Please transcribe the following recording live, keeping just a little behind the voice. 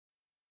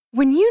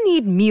When you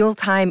need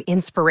mealtime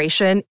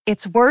inspiration,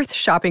 it's worth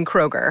shopping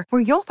Kroger,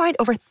 where you'll find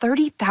over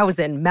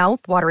 30,000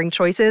 mouth-watering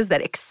choices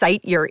that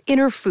excite your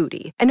inner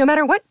foodie. And no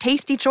matter what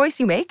tasty choice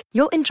you make,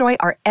 you'll enjoy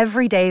our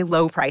everyday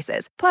low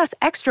prices, plus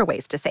extra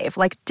ways to save,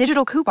 like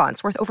digital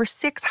coupons worth over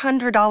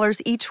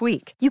 $600 each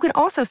week. You can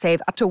also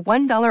save up to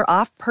 $1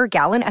 off per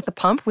gallon at the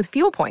pump with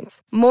fuel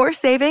points. More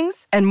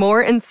savings and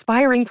more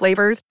inspiring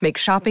flavors make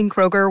shopping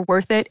Kroger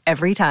worth it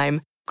every time.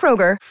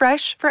 Kroger,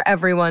 fresh for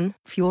everyone.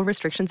 Fuel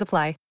restrictions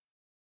apply.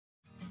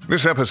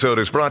 This episode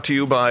is brought to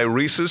you by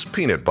Reese's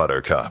Peanut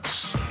Butter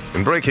Cups.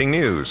 In breaking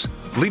news,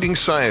 leading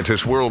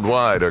scientists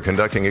worldwide are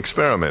conducting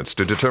experiments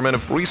to determine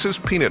if Reese's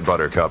Peanut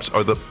Butter Cups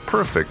are the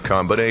perfect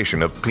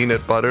combination of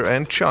peanut butter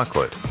and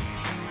chocolate.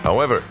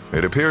 However,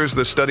 it appears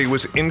the study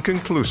was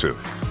inconclusive,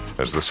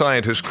 as the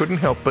scientists couldn't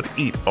help but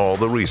eat all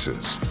the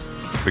Reese's.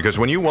 Because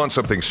when you want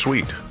something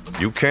sweet,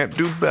 you can't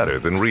do better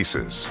than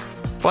Reese's.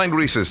 Find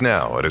Reese's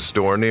now at a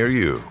store near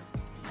you.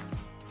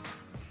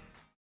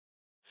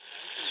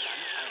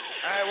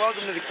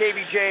 Welcome to the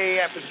KVJ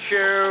After the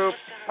Show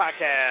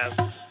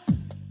podcast.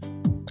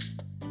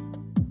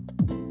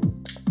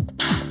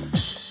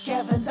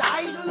 Kevin's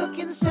eyes look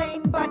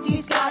insane, but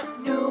he's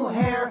got new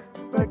hair.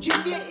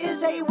 Virginia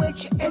is a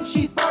witch, and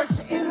she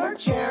farts in her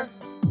chair.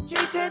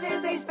 Jason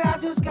is a spaz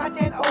who's got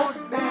an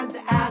old man's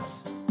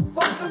ass.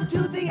 Welcome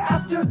to the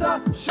After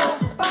the Show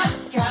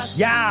podcast.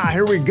 Yeah,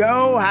 here we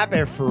go.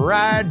 Happy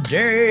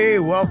Friday.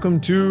 Welcome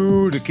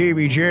to the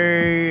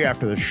KVJ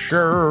After the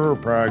Show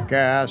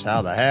podcast.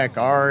 How the heck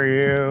are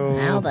you?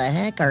 How the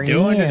heck are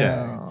doing you?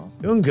 Today?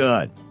 Doing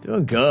good.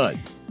 Doing good.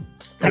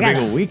 Got a big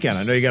old weekend.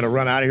 I know you got to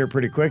run out of here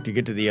pretty quick to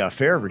get to the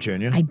fair,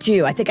 Virginia. I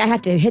do. I think I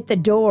have to hit the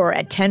door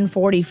at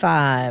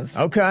 10:45.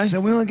 Okay. So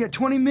we only get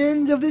 20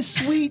 minutes of this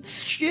sweet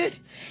shit.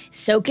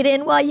 Soak it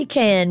in while you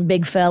can,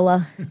 big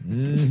fella.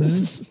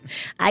 Mm-hmm.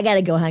 I got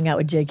to go hang out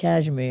with Jay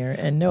Cashmere.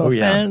 And no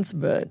offense,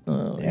 but...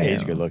 yeah,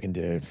 he's a good-looking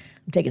dude.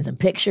 I'm taking some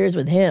pictures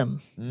with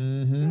him.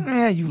 Mm-hmm.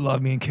 Yeah, you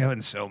love me and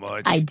Kevin so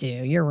much. I do.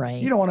 You're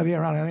right. You don't want to be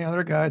around any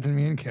other guys than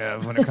me and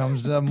Kev when it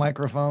comes to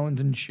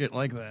microphones and shit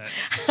like that.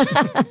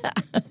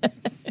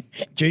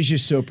 Jay's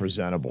just so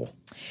presentable.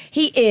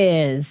 He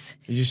is.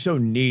 He's just so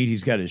neat.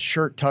 He's got his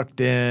shirt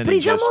tucked in. But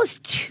he's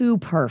almost too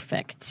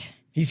perfect.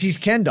 He's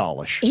Ken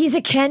dollish. He's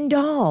a Ken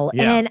doll.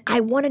 Yeah. And I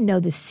want to know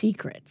the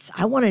secrets.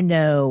 I want to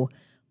know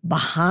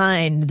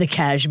behind the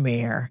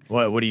cashmere.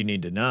 What do you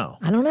need to know?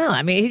 I don't know.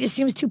 I mean, he just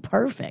seems too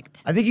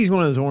perfect. I think he's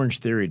one of those Orange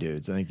Theory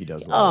dudes. I think he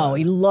does a lot of that.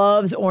 He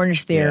loves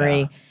Orange Theory.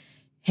 Yeah.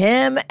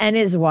 Him and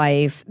his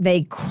wife,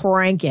 they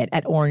crank it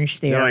at Orange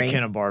Theory. They're like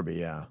Ken and Barbie,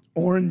 yeah.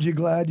 Orange, you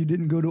glad you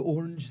didn't go to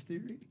Orange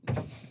Theory?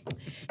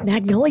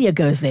 Magnolia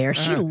goes there.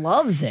 She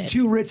loves it.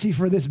 Too ritzy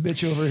for this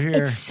bitch over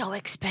here. It's so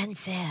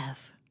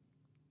expensive.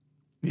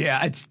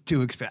 Yeah, it's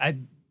too expensive.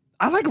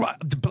 I like,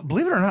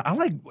 believe it or not, I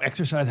like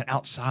exercising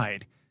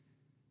outside.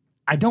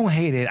 I don't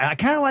hate it. I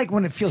kind of like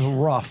when it feels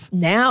rough.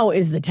 Now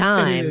is the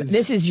time. It is.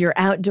 This is your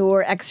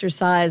outdoor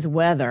exercise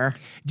weather.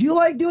 Do you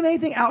like doing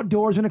anything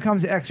outdoors when it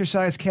comes to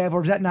exercise, Kev,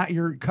 or is that not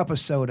your cup of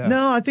soda?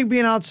 No, I think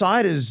being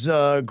outside is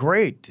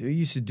great. I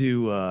used to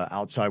do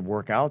outside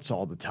workouts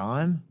all the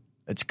time.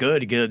 It's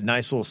good. You get a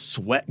nice little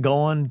sweat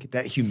going, get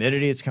that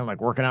humidity. It's kind of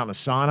like working out in a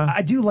sauna.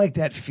 I do like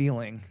that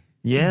feeling.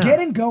 Yeah.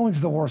 Getting going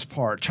is the worst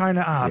part. Trying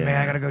to, man,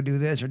 I got to go do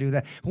this or do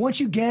that. But once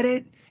you get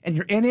it and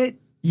you're in it,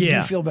 you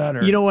do feel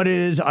better. You know what it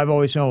is? I've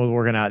always found with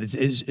working out, it's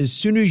as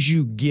soon as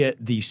you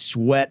get the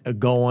sweat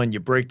going,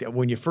 you break that.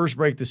 When you first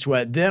break the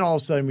sweat, then all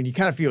of a sudden, when you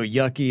kind of feel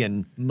yucky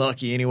and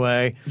mucky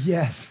anyway,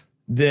 yes,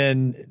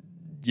 then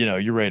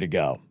you're ready to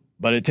go.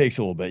 But it takes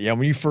a little bit. Yeah,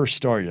 when you first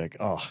start, you're like,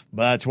 oh,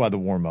 but that's why the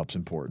warm up's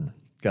important.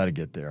 Got to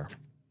get there.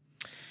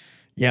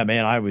 Yeah,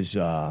 man, I was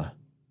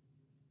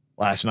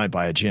last night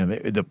by a gym.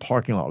 The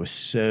parking lot was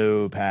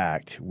so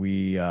packed.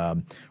 We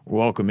were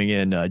welcoming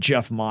in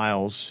Jeff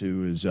Miles,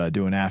 who is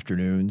doing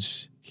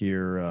afternoons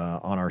here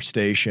on our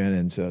station.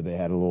 And so they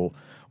had a little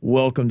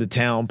welcome to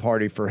town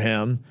party for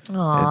him at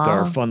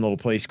our fun little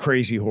place,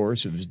 Crazy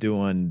Horse. It was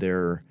doing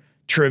their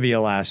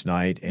trivia last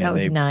night. And that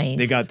was nice.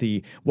 They got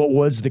what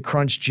was the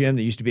Crunch Gym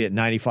that used to be at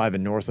 95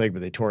 in Northlake,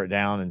 but they tore it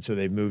down. And so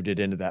they moved it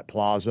into that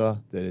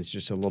plaza that is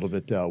just a little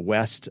bit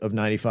west of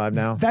 95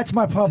 now. That's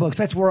my Publix.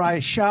 That's where I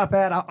shop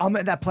at. I'm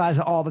at that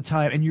plaza all the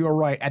time. And you are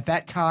right. At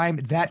that time,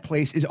 that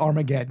place is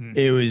Armageddon.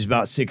 It was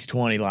about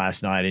 6:20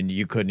 last night, and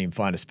you couldn't even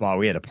find a spot.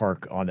 We had to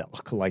park on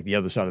the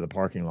other side of the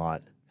parking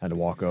lot. Had to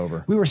walk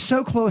over. We were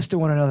so close to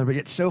one another, but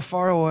yet so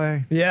far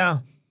away. Yeah.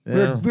 We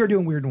were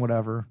doing weird and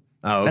whatever.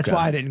 Oh, okay. That's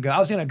why I didn't go. I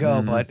was going to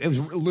go, but it was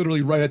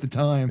literally right at the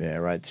time. Yeah,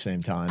 right at the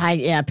same time.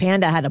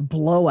 Panda had a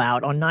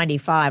blowout on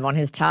 95 on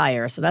his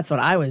tire, so that's what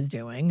I was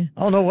doing.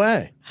 Oh, no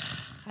way.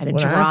 I had to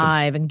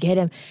drive and get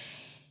him.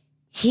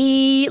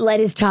 He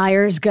let his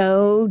tires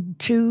go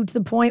to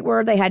the point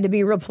where they had to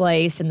be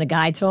replaced, and the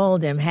guy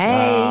told him,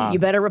 hey, you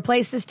better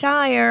replace this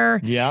tire.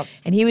 Yep.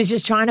 And he was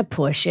just trying to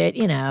push it.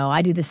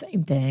 I do the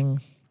same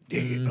thing.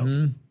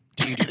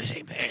 Do you do the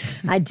same thing?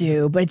 I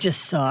do, but it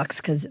just sucks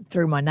because it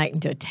threw my night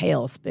into a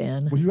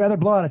tailspin. Would you rather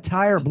blow out a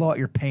tire or blow out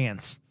your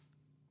pants?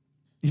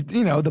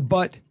 The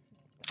butt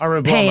I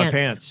would blow out my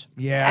pants.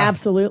 Yeah.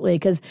 Absolutely.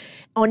 Because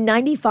on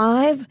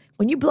 95,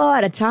 when you blow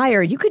out a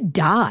tire, you could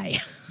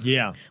die.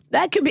 Yeah.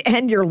 That could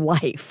end your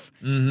life.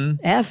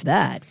 Mm-hmm. F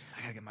that.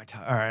 I gotta get my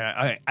all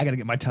right, I gotta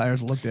get my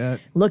tires looked at.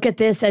 Look at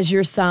this as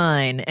your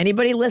sign.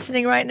 Anybody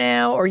listening right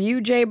now, or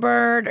you, Jay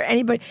Bird, or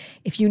anybody,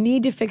 if you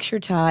need to fix your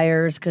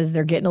tires because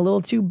they're getting a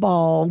little too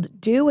bald,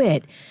 do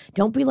it.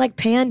 Don't be like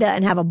Panda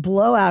and have a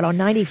blowout on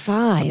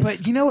 95.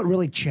 But you know what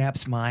really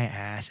chaps my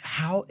ass?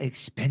 How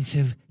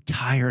expensive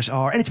tires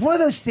are. And it's one of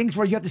those things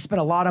where you have to spend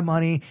a lot of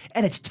money,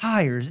 and it's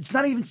tires. It's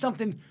not even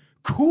something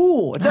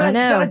cool. It's not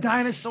a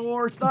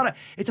dinosaur. It's not a.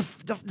 It's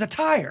the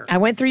tire. I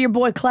went through your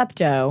boy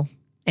Klepto,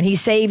 and he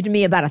saved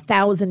me about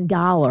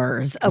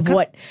 $1,000 of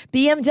what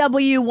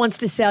BMW wants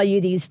to sell you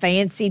these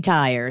fancy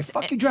tires.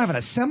 Fuck, you driving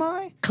a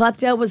semi?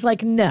 Klepto was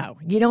like, no,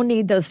 you don't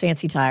need those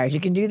fancy tires. You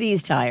can do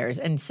these tires,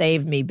 and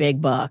saved me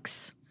big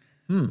bucks.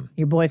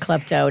 Your boy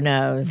Klepto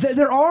knows.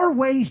 There are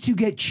ways to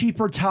get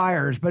cheaper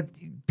tires, but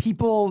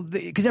people,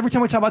 because every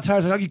time we talk about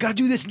tires, like, oh, you got to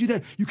do this and do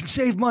that. You can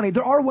save money.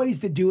 There are ways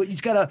to do it. You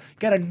just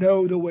gotta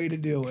know the way to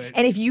do it.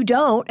 And if you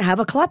don't, have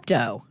a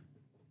Klepto.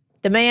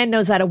 The man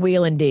knows how to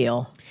wheel and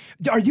deal.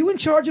 Are you in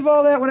charge of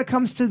all that when it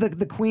comes to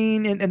the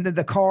queen and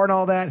the car and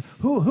all that?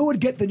 Who would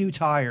get the new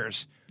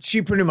tires?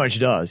 She pretty much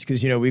does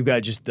because, we've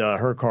got just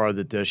her car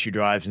that she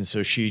drives, and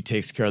so she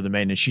takes care of the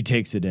maintenance. She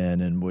takes it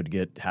in and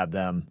would have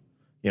them,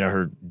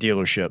 her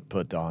dealership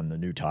put on the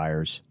new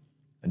tires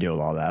and deal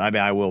with all that. I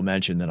mean, I will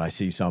mention that I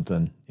see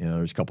something,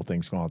 there's a couple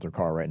things going on with their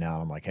car right now.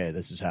 And I'm like, hey,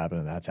 this is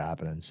happening, that's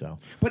happening. So,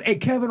 but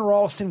Kevin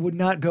Ralston would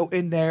not go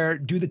in there,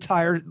 do the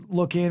tire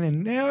look in,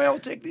 and I'll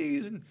take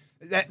these and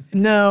that.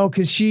 No,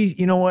 because she,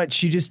 you know what,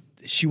 she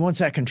wants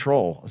that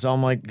control. So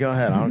I'm like, go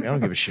ahead, I don't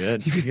give a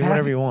shit. You get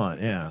whatever you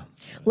want. Yeah.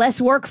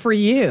 Less work for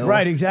you.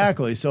 Right,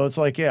 exactly. So it's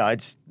like, yeah,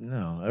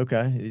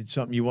 okay. It's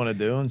something you want to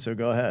do, and so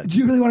go ahead. Do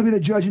you really want to be the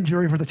judge and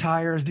jury for the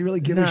tires? Do you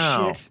really give a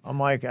shit? I'm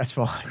like, that's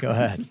fine. Go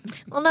ahead.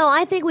 Well, no,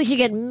 I think we should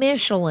get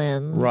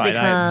Michelins. Right,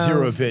 because... I have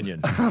zero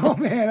opinion. Oh,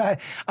 man,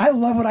 I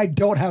love when I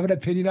don't have an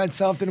opinion on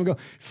something. We go,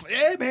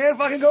 hey, man,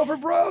 fucking go for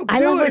broke. I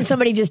love when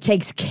somebody just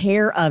takes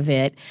care of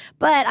it,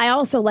 but I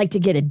also like to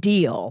get a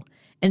deal.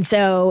 And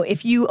so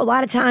a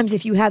lot of times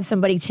if you have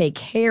somebody take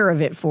care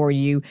of it for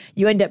you,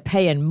 you end up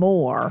paying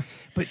more.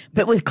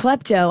 But with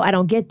Klepto, I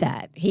don't get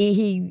that.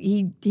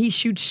 He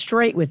shoots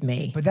straight with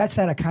me. But that's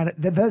not a kind of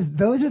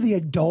those are the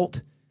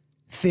adult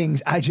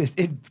things. I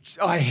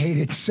hate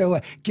it. So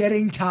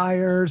getting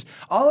tires,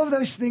 all of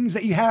those things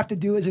that you have to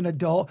do as an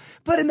adult.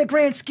 But in the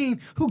grand scheme,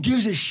 who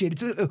gives a shit?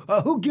 It's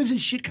a who gives a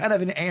shit kind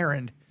of an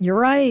errand. You're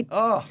right.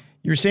 Oh.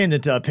 You were saying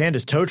that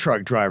Panda's tow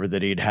truck driver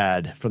that he'd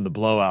had from the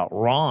blowout,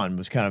 Ron,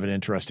 was kind of an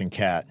interesting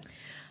cat.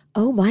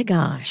 Oh, my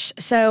gosh.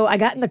 So I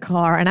got in the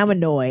car, and I'm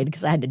annoyed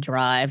because I had to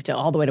drive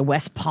all the way to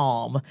West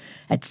Palm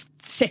at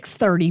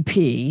 6:30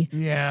 p.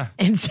 Yeah.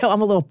 And so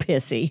I'm a little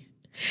pissy.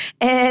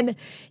 And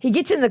he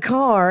gets in the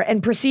car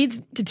and proceeds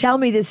to tell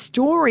me this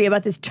story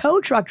about this tow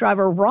truck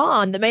driver,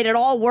 Ron, that made it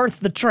all worth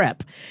the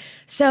trip.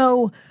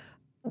 So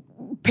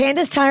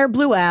Panda's tire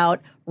blew out.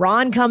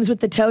 Ron comes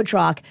with the tow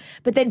truck,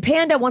 but then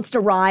Panda wants to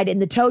ride in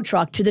the tow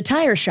truck to the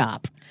tire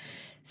shop.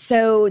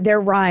 So they're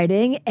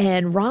riding,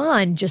 and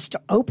Ron just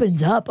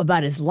opens up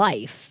about his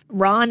life.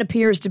 Ron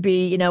appears to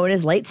be, in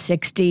his late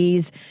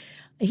 60s.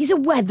 He's a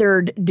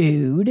weathered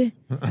dude.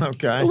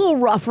 Okay. A little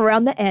rough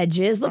around the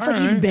edges. Looks like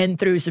he's been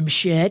through some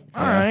shit.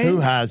 All right. Who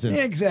hasn't?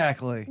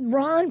 Exactly.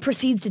 Ron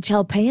proceeds to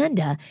tell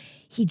Panda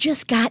he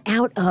just got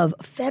out of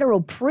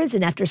federal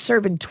prison after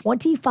serving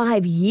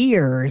 25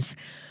 years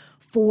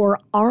for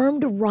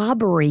armed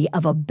robbery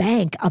of a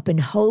bank up in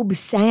Hobe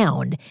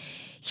Sound.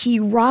 He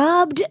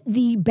robbed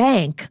the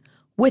bank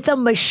with a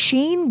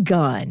machine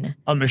gun.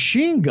 A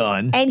machine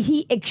gun? And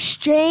he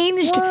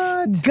exchanged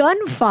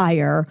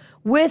gunfire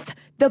with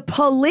the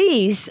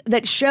police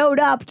that showed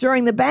up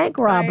during the bank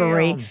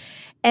robbery. Damn.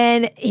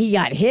 And he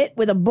got hit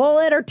with a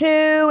bullet or two,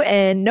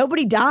 and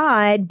nobody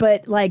died,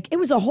 but it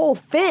was a whole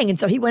thing. And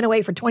so he went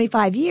away for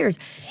 25 years.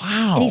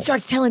 Wow. And he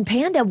starts telling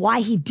Panda why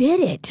he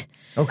did it.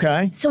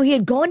 Okay. So he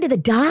had gone to the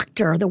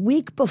doctor the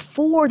week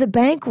before the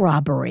bank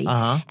robbery.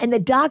 Uh-huh. And the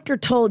doctor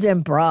told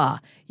him, bruh,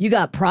 you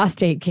got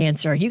prostate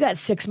cancer. You got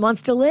 6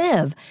 months to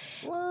live.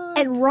 What?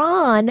 And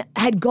Ron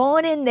had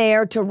gone in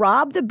there to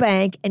rob the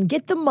bank and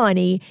get the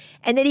money.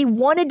 And then he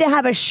wanted to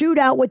have a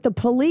shootout with the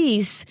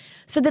police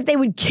so that they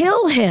would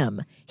kill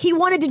him. He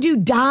wanted to do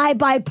die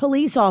by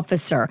police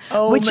officer,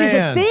 which is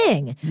a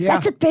thing. Yeah.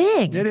 That's a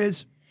thing. It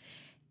is.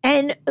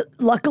 And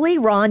luckily,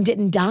 Ron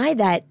didn't die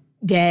that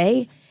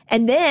day.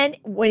 And then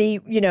when he,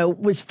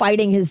 was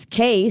fighting his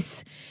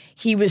case,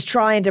 he was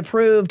trying to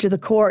prove to the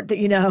court that,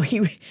 he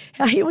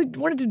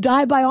wanted to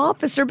die by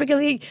officer because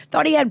he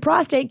thought he had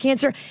prostate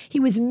cancer. He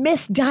was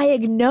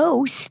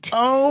misdiagnosed.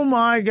 Oh,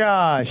 my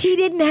gosh. He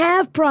didn't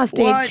have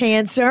prostate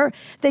cancer.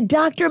 The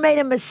doctor made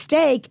a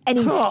mistake, and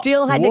he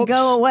still had to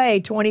go away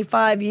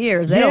 25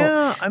 years. They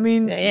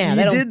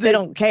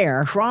don't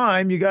care.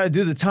 Crime, you got to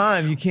do the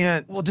time. You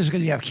can't. Well, just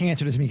because you have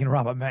cancer doesn't mean you can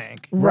rob a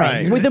bank.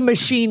 Right. With a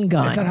machine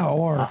gun. That's not how it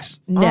works.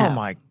 No. Oh,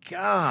 my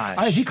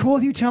gosh. Is he cool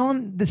with you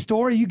telling the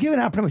story? You given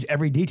out pretty much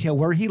every detail: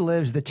 where he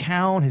lives, the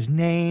town, his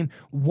name,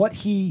 what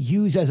he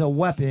used as a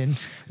weapon,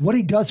 what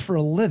he does for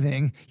a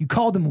living. You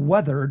called him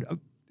weathered.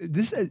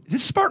 This is a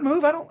smart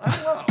move. I don't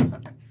know.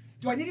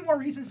 Do I need any more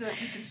reasons to be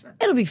concerned?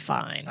 It'll be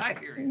fine. I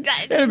hear you.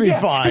 It'll be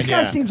fine. This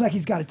guy seems like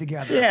he's got it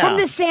together. Yeah. From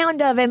the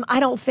sound of him, I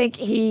don't think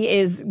he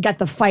is got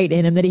the fight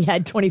in him that he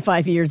had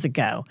 25 years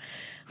ago.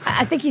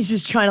 I think he's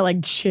just trying to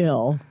like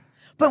chill.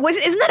 But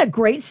isn't that a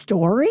great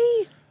story?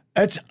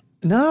 It's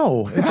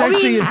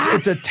actually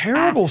it's a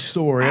terrible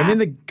story. I mean,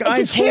 the guy's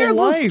It's a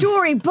terrible whole life.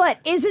 story, but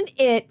isn't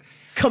it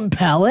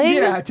compelling?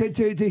 Yeah,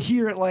 to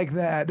hear it like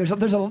that, there's a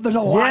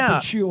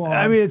lot to chew on.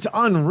 I mean, it's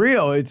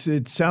unreal.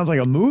 It sounds like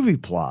a movie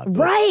plot.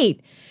 but- Right.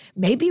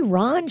 Maybe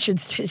Ron should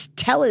just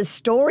tell his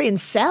story and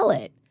sell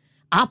it.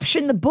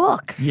 Option the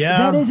book.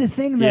 Yeah, that is a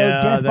thing, though.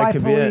 Yeah, Death that by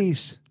could be it.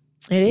 police.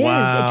 It is.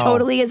 Wow. It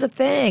totally is a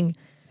thing.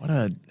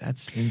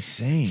 That's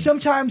insane.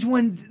 Sometimes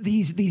when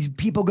these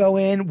people go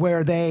in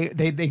where they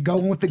go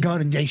in with the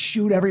gun and they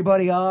shoot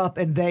everybody up,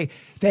 and they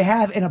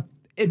have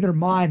in their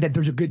mind that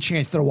there's a good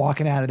chance they're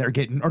walking out of there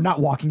not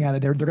walking out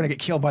of there, they're going to get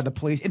killed by the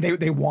police, and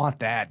they want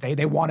that.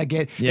 They want to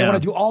they want to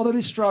do all the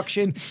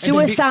destruction. and then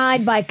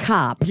Suicide by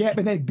cop. Yeah,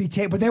 but then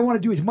but they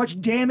want to do as much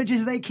damage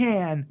as they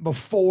can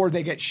before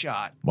they get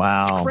shot.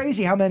 Wow. It's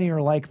crazy how many are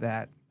like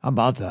that. How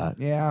about that?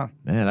 Yeah.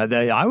 Man,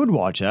 I would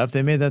watch that if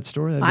they made that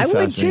story. That'd be I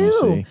would fascinating to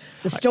too. see.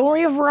 The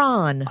story of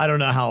Ron. I don't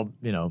know how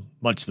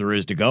much there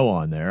is to go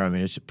on there. I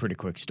mean, it's a pretty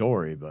quick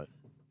story, but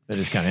it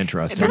is kind of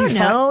interesting. I don't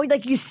know.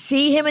 Like you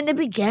see him in the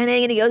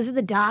beginning, and he goes to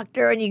the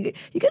doctor, and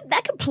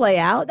that could play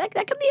out. That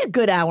could be a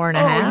good hour and a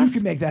half. You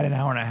could make that an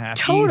hour and a half.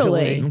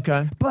 Totally. Easily.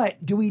 Okay.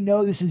 But do we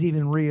know this is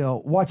even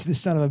real? Watch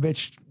this son of a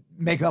bitch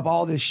make up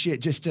all this shit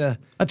just to.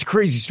 That's a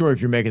crazy story if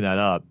you're making that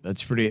up.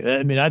 That's pretty.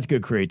 I mean, that's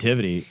good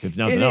creativity. If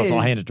nothing It else, I'll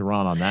is. hand it to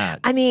Ron on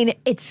that. I mean,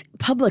 it's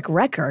public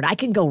record. I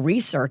can go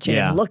research it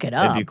and look it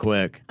up. It'd be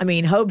quick. I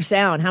mean, Hope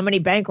Sound, how many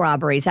bank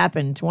robberies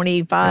happened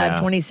 25, Yeah.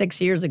 26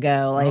 years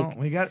ago? Like,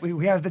 Well,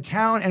 we have the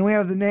town and we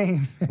have the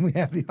name and we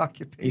have the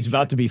occupation. He's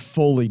about to be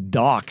fully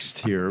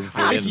doxxed here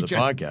before the end of the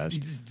podcast. He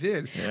just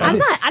did.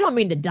 I don't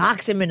mean to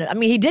dox him.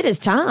 He did his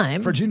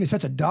time. Virginia's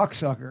such a dox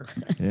sucker.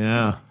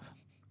 Yeah.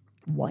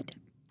 What?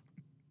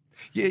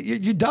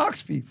 You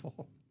dox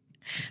people.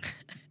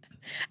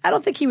 I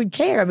don't think he would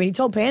care. I mean, he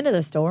told Panda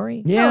the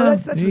story. Yeah.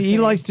 that's the he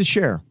same. likes to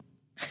share.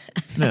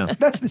 No.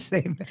 That's the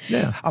same as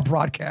Yeah. a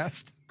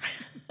broadcast.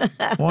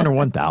 1 or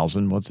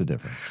 1,000. What's the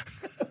difference?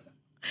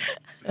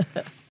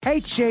 Hey,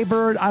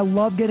 Shaybird, I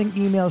love getting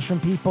emails from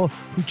people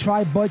who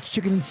try Bud's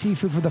Chicken and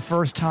Seafood for the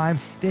first time.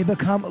 They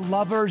become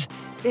lovers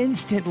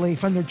instantly.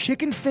 From their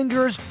chicken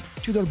fingers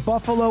to their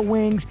buffalo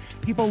wings,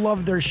 people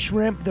love their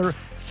shrimp. Their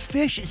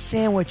fish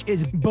sandwich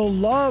is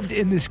beloved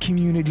in this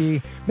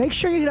community. Make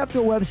sure you hit up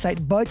their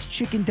website,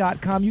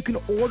 budschicken.com. You can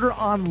order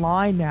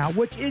online now,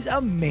 which is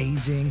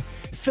amazing.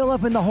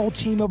 Philip and the whole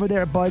team over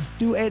there at Bud's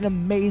do an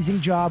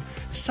amazing job.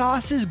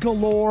 Sauces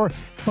galore,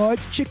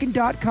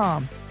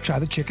 budschicken.com. Try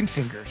the chicken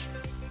fingers.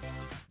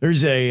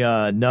 There's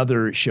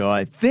another show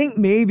I think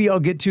maybe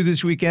I'll get to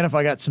this weekend if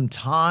I got some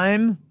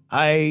time.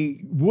 I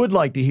would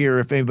like to hear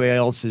if anybody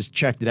else has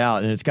checked it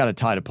out, and it's got a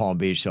tie to Palm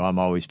Beach, so I'm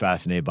always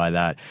fascinated by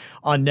that.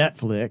 On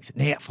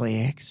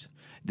Netflix,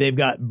 they've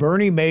got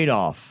Bernie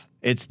Madoff.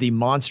 It's the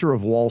Monster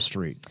of Wall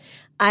Street.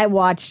 I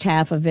watched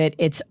half of it.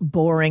 It's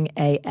boring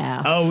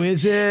AF. Oh,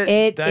 is it?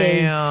 It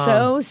is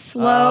so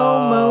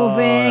slow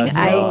moving. that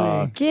I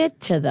sucks. get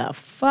to the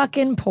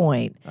fucking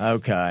point.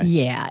 Okay.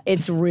 Yeah,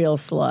 it's real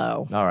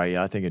slow. All right.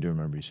 Yeah, I think I do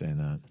remember you saying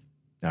that.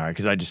 All right,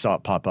 because I just saw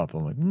it pop up.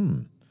 I'm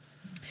like,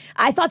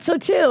 I thought so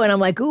too. And I'm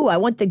like, ooh, I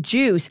want the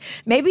juice.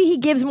 Maybe he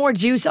gives more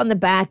juice on the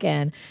back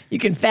end. You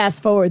can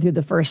fast forward through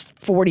the first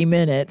 40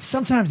 minutes.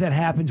 Sometimes that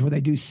happens where they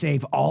do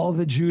save all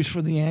the juice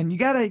for the end. You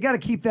gotta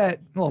keep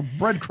that little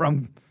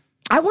breadcrumb.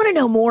 I want to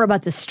know more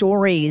about the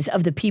stories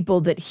of the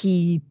people that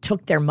he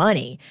took their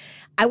money.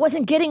 I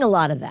wasn't getting a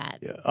lot of that.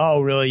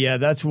 oh, really? Yeah,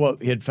 that's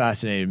what had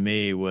fascinated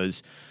me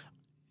was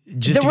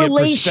just The to get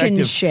relationships.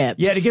 perspective.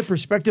 Yeah, to get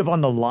perspective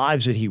on the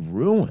lives that he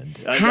ruined.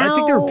 I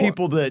think there are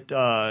people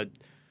that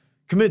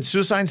committed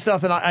suicide and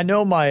stuff. And I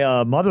know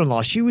my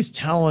mother-in-law, she was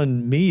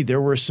telling me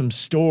there were some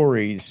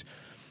stories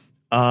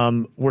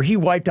where he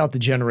wiped out the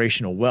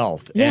generational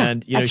wealth. Yeah,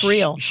 and, that's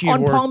real. She had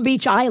On worked- Palm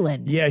Beach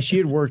Island. Yeah, she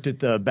had worked at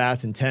the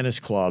Bath and Tennis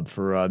Club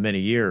for many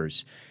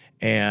years.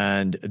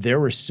 And there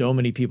were so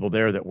many people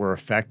there that were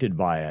affected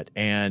by it.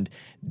 And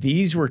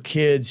these were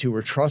kids who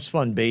were trust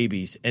fund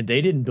babies, and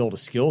they didn't build a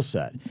skill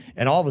set.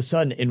 And all of a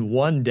sudden, in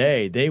one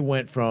day, they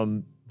went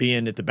from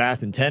being at the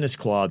Bath and Tennis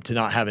Club to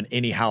not having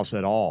any house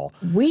at all.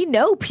 We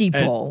know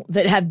people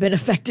that have been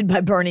affected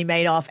by Bernie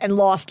Madoff and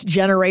lost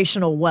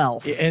generational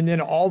wealth. And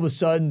then all of a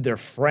sudden, their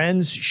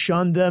friends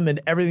shunned them and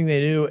everything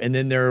they do. And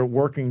then they're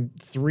working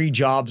 3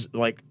 jobs,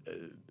 like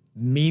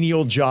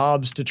menial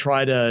jobs, to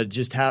try to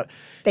just have.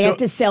 They have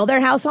to sell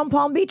their house on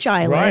Palm Beach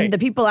Island. Right. The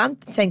people I'm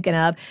thinking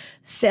of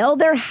sell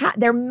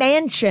their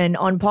mansion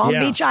on Palm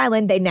Yeah. Beach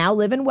Island. They now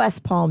live in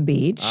West Palm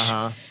Beach.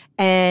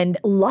 And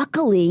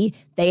luckily,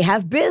 they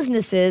have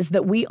businesses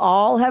that we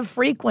all have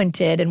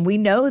frequented and we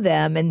know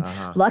them. And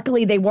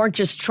luckily they weren't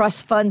just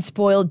trust fund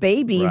spoiled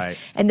babies, Right.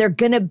 and they're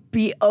going to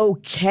be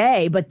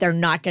okay, but they're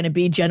not going to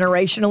be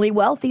generationally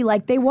wealthy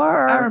like they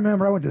were. I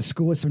remember I went to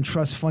school with some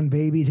trust fund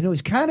babies, and it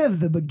was kind of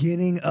the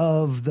beginning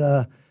of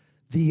the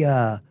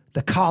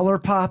collar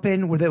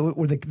popping, where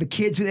the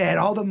kids who had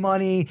all the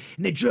money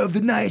and they drove the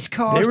nice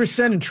cars. They were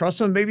sending trust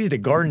fund babies to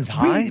Gardens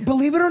High?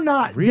 Believe it or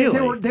not,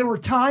 Really? there were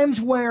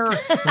times where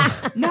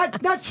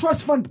not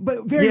trust fund,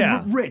 but very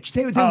rich.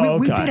 We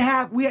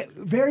had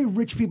very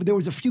rich people. There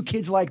was a few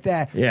kids like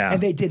that, and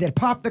they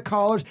pop the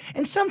collars.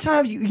 And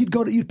sometimes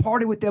you'd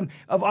party with them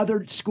of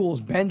other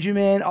schools,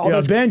 Benjamin. All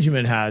those.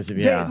 Benjamin has them.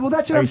 Yeah, well,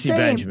 that's what I'm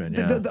saying. Benjamin,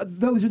 yeah.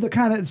 Those are the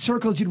kind of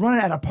circles you'd run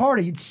at a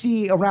party. You'd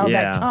see around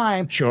that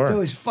time. Sure.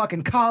 Those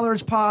fucking collars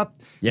pop.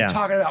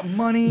 Talking about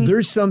money.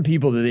 There's some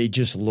people that they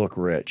just look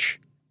rich.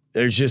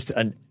 There's just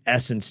an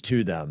essence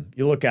to them.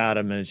 You look at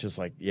them and it's just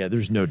like,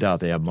 there's no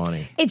doubt they have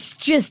money. It's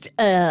just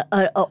a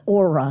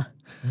aura.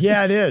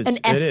 Yeah, it is. An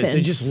essence.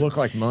 They just look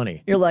like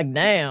money. You're like,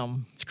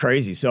 damn. It's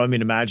crazy. So, I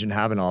mean, imagine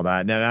having all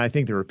that. And I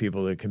think there were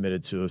people that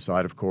committed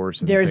suicide, of course,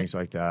 and There's things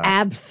like that.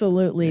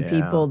 absolutely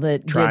people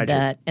that Tragic. did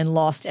that and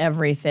lost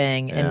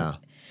everything. Yeah. And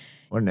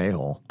what an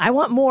a-hole. I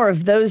want more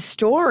of those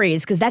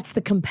stories because that's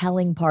the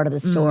compelling part of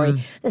the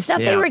story. The stuff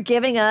they were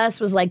giving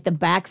us was like the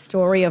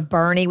backstory of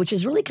Bernie, which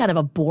is really kind of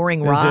a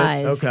boring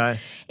rise.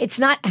 Okay. It's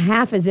not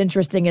half as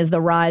interesting as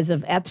the rise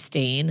of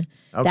Epstein.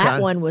 Okay.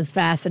 That one was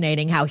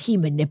fascinating, how he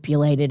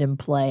manipulated and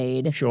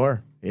played.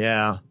 Sure.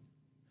 Yeah.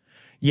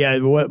 Yeah,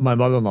 what my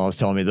mother-in-law was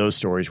telling me, those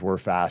stories were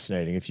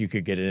fascinating. If you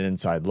could get an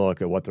inside look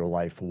at what their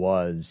life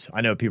was. I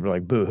know people are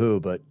like,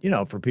 boo-hoo, but,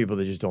 for people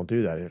that just don't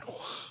do that,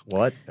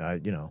 what?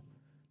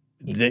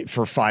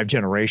 For 5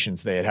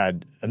 generations, they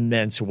had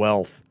immense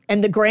wealth.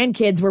 And the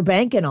grandkids were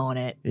banking on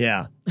it.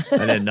 Yeah,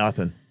 and then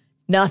nothing.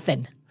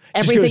 Nothing.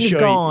 Just goes to Everything's show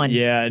gone.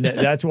 You, and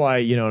that's why,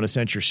 in a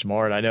sense, you're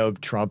smart. I know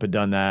Trump had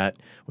done that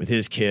with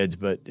his kids,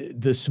 but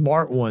the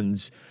smart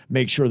ones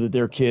make sure that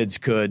their kids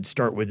could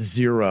start with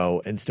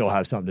 0 and still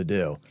have something to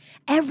do.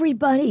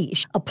 Everybody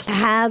should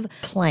have a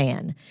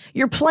plan.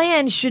 Your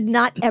plan should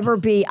not ever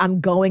be, I'm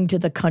going to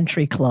the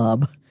country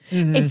club.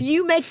 Mm-hmm. If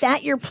you make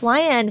that your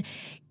plan,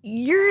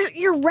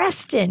 you're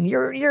resting.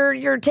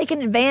 You're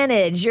taking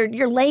advantage.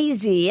 You're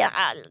lazy.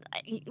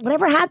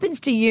 Whatever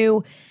happens to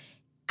you,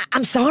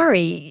 I'm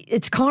sorry.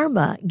 It's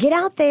karma. Get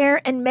out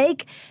there and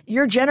make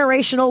your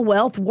generational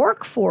wealth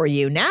work for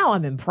you. Now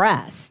I'm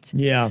impressed.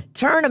 Yeah.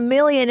 Turn 1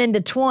 million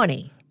into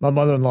 20. My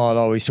mother-in-law had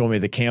always told me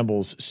the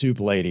Campbell's soup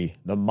lady,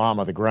 the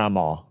mama, the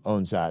grandma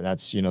owns that.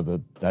 That's,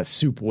 that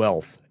soup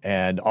wealth.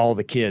 And all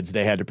the kids,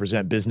 they had to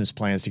present business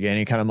plans to get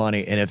any kind of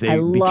money. And if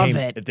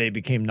they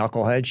became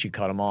knuckleheads, she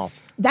cut them off.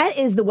 That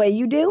is the way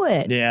you do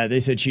it. Yeah, they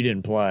said she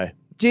didn't play.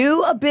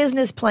 Do a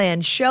business plan.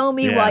 Show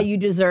me why you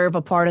deserve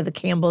a part of the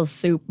Campbell's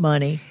soup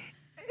money.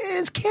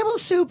 Is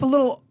Campbell's soup a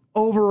little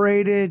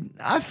overrated?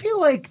 I feel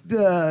like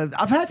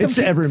I've had some. It's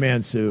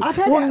everyman soup.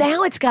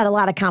 Now it's got a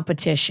lot of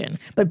competition,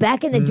 but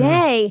back in the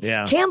day,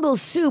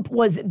 Campbell's soup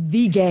was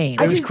the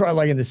game. It was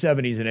like in the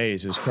 70s and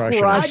 80s. It was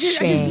crushing. I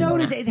just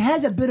noticed it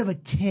has a bit of a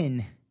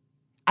tin.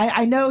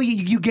 I know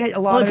you get a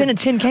lot. Well, it's in a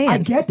tin can. I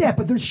get that,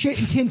 but there's shit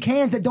in tin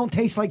cans that don't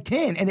taste like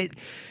tin, and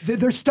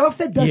there's stuff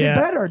that does it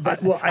better.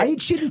 I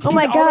eat shit in tin. Oh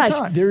my gosh,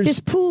 all the time. This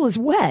pool is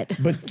wet.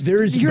 But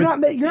you're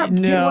not getting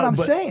what I'm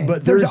saying.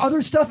 But there's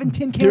other stuff in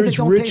tin cans that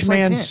don't taste like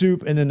tin. There's rich man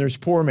soup, and then there's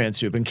poor man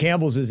soup, and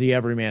Campbell's is the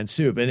everyman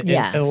soup. And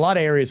in a lot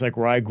of areas, like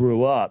where I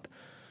grew up,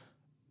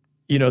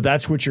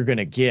 that's what you're going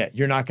to get.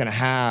 You're not going to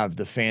have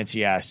the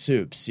fancy ass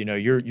soups.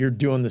 You're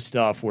doing the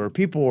stuff where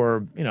people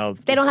are,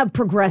 they don't have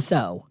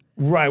Progresso.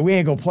 Right, we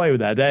ain't gonna play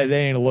with that. That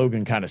ain't a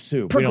Logan kind of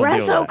soup.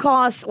 Progresso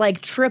costs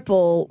like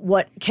triple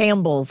what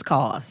Campbell's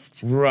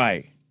cost.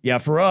 Right. Yeah,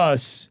 for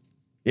us,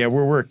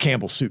 we're a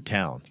Campbell soup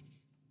town.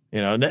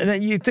 And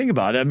then you think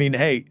about it. I mean,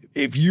 hey,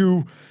 if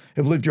you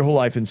have lived your whole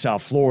life in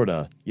South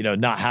Florida,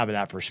 not having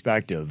that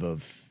perspective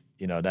of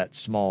that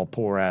small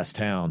poor ass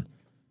town.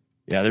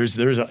 Yeah,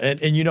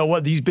 and you know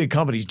what? These big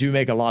companies do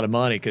make a lot of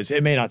money because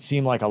it may not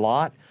seem like a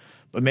lot.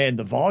 But, man,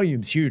 the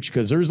volume's huge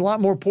because there's a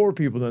lot more poor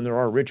people than there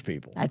are rich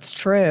people. That's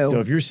true. So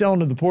if you're selling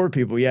to the poor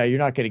people, you're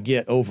not going to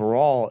get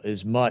overall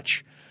as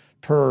much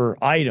per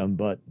item,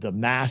 but the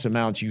mass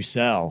amounts you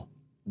sell,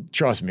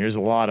 trust me, there's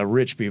a lot of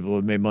rich people who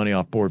have made money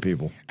off poor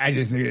people. I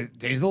just think it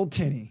tastes a little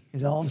tinny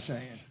is all I'm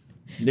saying.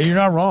 You're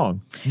not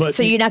wrong. But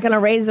so you're not going to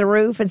raise the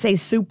roof and say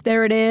soup,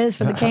 there it is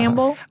for the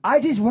Campbell?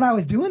 When I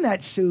was doing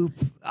that soup,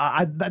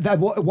 that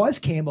was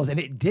Campbell's, and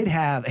it did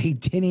have a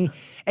tinny,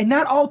 and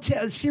not all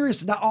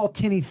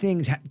tinny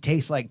things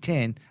taste like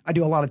tin. I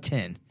do a lot of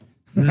tin,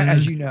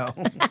 as you know.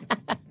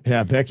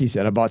 Yeah, Becky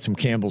said, I bought some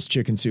Campbell's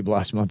chicken soup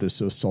last month. It's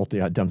so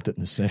salty, I dumped it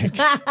in the sink.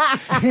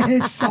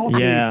 It's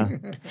salty. Yeah.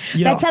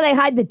 That's how they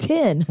hide the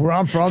tin. Where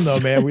I'm from, though,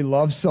 man, we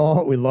love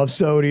salt. We love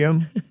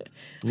sodium.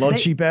 Love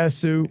cheap-ass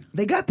soup.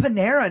 They got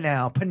Panera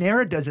now.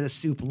 Panera does a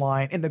soup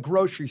line in the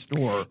grocery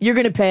store. You're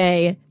going to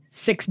pay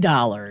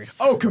 $6.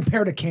 Oh,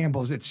 compared to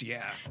Campbell's,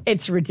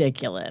 it's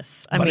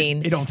ridiculous. I But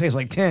mean, it don't taste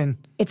like 10.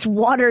 it's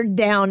watered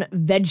down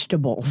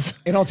vegetables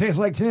It don't taste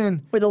like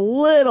 10. with a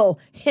little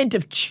hint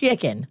of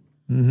chicken.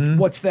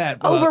 What's that?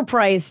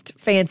 Overpriced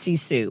fancy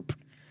soup.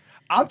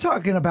 I'm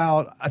talking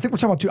about. I think we're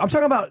talking about two. I'm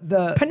talking about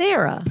the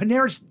Panera.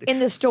 Panera's In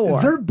the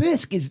store. Their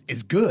bisque is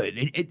good.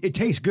 It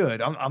tastes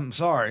good. I'm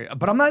sorry,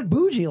 but I'm not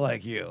bougie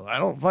like you. I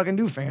don't fucking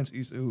do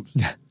fancy soups.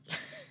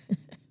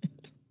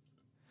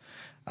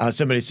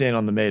 Somebody's saying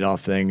on the Madoff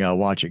thing,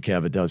 watch it,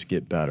 Kev. It does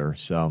get better.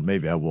 So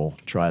maybe I will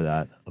try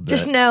that a bit.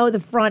 Just know the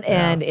front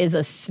end is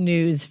a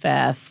snooze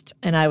fest.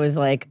 And I was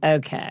like,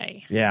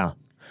 okay. Yeah.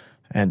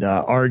 And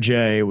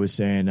RJ was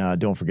saying,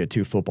 don't forget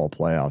 2 football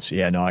playoffs.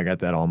 Yeah, no, I got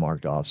that all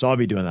marked off. So I'll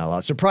be doing that a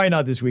lot. So probably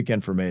not this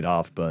weekend for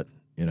Madoff, but,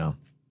 a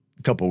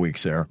couple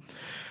weeks there.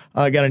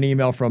 I got an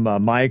email from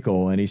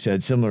Michael, and he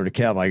said, similar to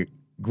Kev, I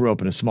grew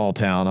up in a small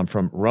town. I'm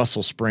from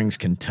Russell Springs,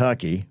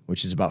 Kentucky,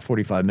 which is about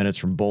 45 minutes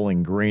from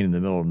Bowling Green in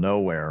the middle of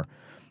nowhere.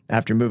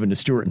 After moving to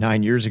Stewart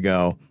 9 years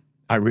ago,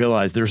 I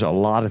realized there's a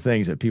lot of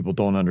things that people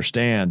don't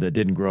understand that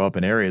didn't grow up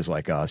in areas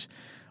like us.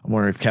 I'm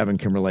wondering if Kevin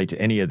can relate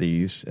to any of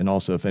these, and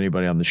also if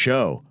anybody on the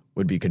show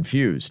would be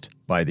confused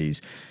by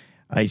these.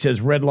 He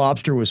says Red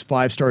Lobster was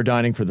 5-star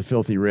dining for the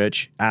filthy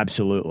rich.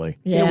 Absolutely.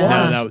 Yeah. It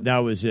was. No, that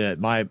was it.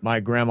 My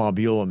grandma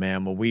Beulah,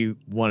 man, when we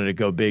wanted to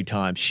go big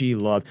time, she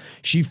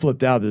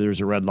flipped out that there was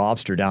a Red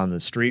Lobster down the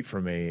street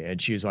from me, and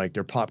she's like,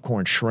 they're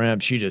popcorn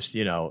shrimp. She just,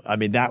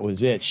 that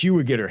was it. She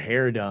would get her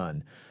hair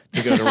done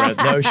to go to Red.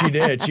 No, she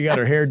did. She got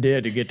her hair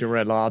did to get to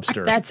Red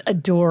Lobster. That's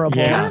adorable.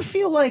 Yeah. I kind of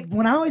feel like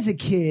when I was a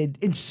kid,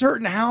 in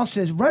certain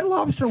houses, Red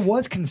Lobster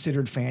was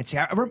considered fancy.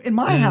 In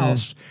my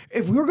house,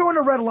 if we were going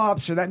to Red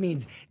Lobster, that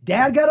means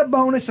Dad got a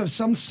bonus of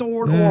some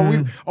sort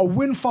or a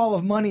windfall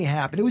of money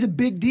happened. It was a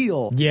big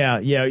deal. Yeah.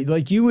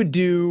 Like you would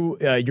do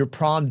your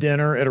prom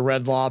dinner at a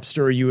Red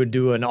Lobster. You would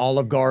do an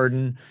Olive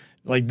Garden.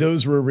 Like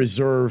those were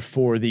reserved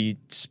for the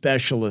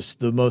specialists,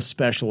 the most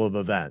special of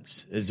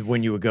events is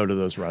when you would go to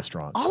those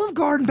restaurants. Olive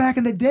Garden back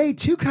in the day,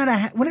 too, kind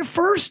of, when it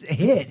first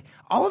hit,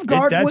 Olive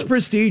Garden. That's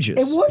prestigious.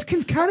 It was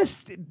kind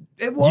of,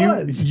 it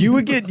was. You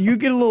would get a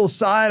little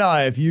side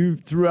eye if you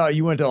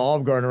went to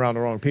Olive Garden around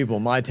the wrong people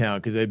in my town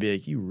because they'd be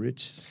like, you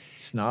rich,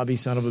 snobby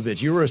son of a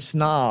bitch. You were a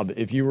snob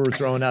if you were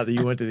throwing out that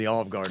you went to the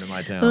Olive Garden in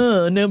my town.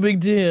 Oh, no big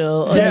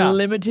deal. Yeah.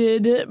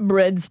 Unlimited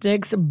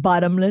breadsticks,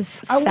 bottomless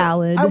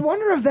salad. I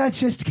wonder if that's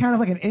just kind of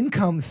like an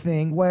income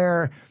thing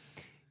where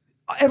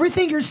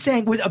everything you're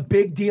saying was a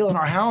big deal in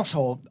our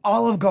household.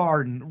 Olive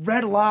Garden,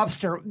 Red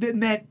Lobster, that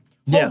meant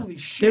holy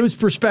shit. It was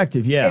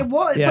perspective, yeah. It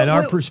was. Yeah, but in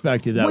our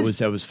perspective, that was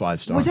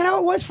 5-star. Was that how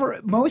it was for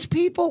most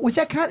people? Was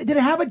that did it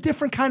have a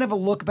different kind of a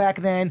look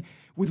back then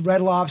with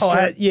Red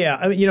Lobster? Yeah.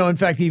 I mean, in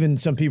fact, even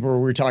some people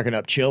were talking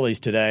up Chili's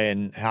today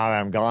and how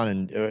I'm gone.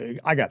 And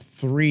I got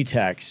 3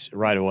 texts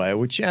right away,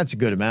 which that's a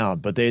good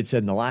amount. But they had said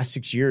in the last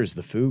 6 years,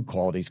 the food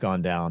quality's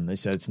gone down. They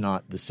said it's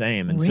not the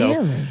same. And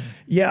so,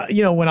 yeah,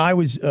 when I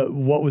was,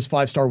 what was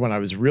 5-star when I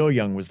was real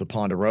young was the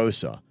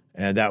Ponderosa.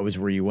 And that was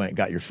where you went and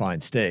got your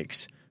fine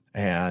steaks.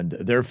 And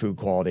their food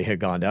quality had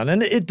gone down.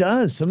 And it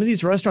does. Some of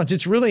these restaurants,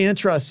 it's really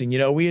interesting.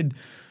 We had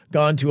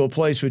gone to a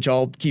place, which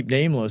I'll keep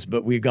nameless,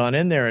 but we've gone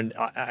in there and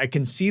I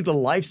can see the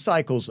life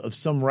cycles of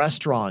some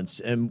restaurants.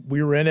 And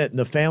we were in it and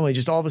the family,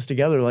 just all of us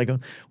together, like, we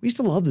used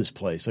to love this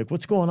place. Like,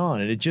 what's going on?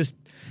 And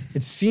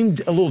it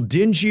seemed a little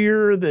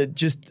dingier, that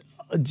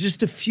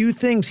just a few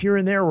things here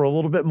and there were a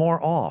little bit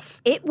more off.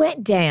 It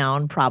went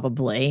down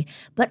probably,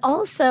 but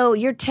also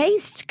your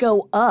tastes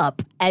go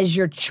up as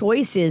your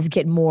choices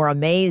get more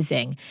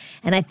amazing.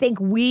 And I think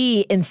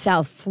we in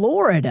South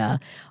Florida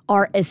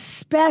are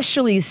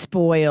especially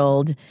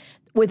spoiled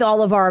with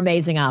all of our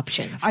amazing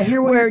options. I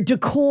hear where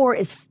decor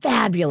is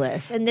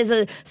fabulous and there's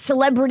a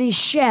celebrity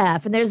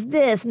chef and there's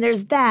this and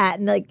there's that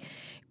and like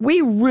we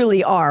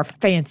really are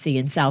fancy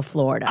in South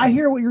Florida. I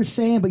hear what you're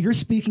saying, but you're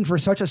speaking for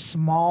such a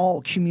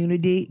small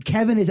community.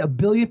 Kevin is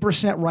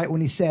 1,000,000,000% right when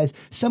he says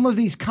some of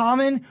these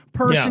common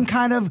person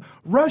kind of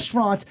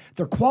restaurants,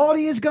 their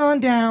quality has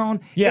gone down.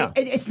 Yeah.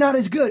 It's not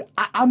as good.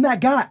 I'm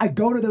that guy. I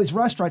go to those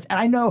restaurants,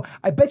 and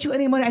I bet you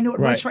any money I know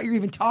what restaurant you're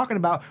even talking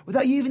about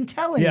without you even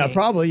telling me. Yeah,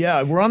 probably.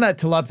 Yeah, we're on that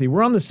telepathy.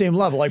 We're on the same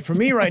level. Like for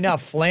me right now,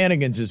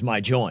 Flanagan's is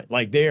my joint.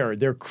 Like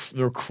they're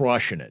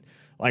crushing it.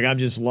 Like, I'm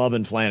just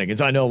loving Flanagan's.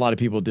 I know a lot of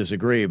people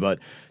disagree, but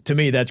to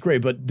me, that's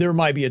great. But there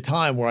might be a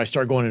time where I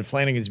start going to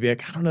Flanagan's and be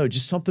like, I don't know,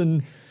 just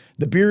something,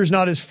 the beer's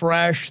not as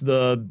fresh,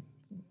 the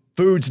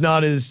food's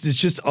not as, it's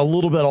just a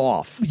little bit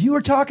off. You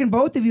were talking,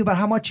 both of you, about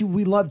how much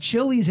we love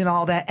Chili's and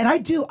all that. And I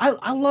do.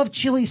 I love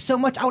Chili's so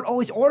much. I would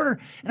always order.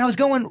 And I was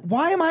going,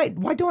 why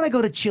don't I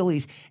go to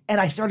Chili's? And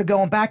I started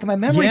going back in my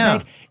memory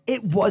bank.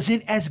 It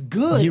wasn't as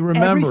good. You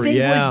remember, everything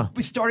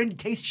was starting to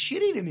taste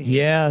shitty to me.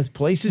 Yeah,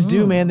 places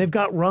do, man. They've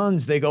got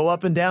runs. They go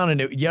up and down.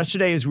 And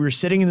yesterday, as we were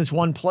sitting in this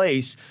one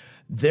place,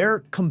 their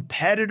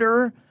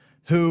competitor,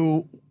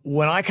 who,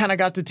 when I kind of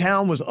got to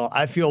town, was,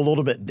 I feel a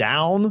little bit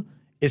down,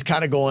 is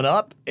kind of going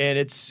up. And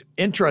it's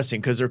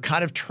interesting because they're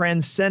kind of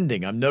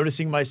transcending. I'm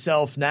noticing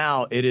myself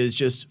now, it is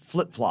just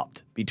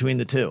flip-flopped between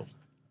the two.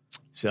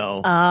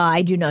 So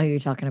I do know who you're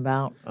talking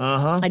about.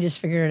 I just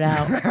figured it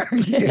out.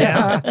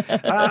 Yeah.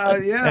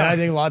 And I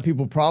think a lot of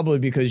people probably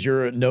because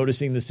you're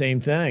noticing the same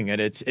thing, and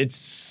it's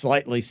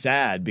slightly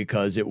sad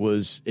because it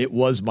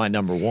was my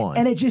number one.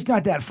 And it's just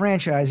not that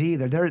franchise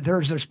either.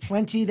 There's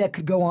plenty that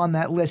could go on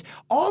that list.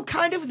 All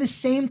kind of the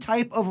same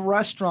type of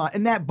restaurant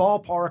in that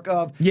ballpark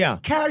of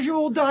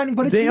casual dining,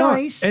 but it's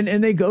nice.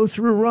 And they go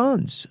through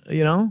runs,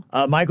 you know.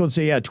 Michael would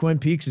say, Twin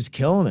Peaks is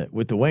killing it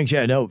with the wings.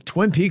 Yeah, no,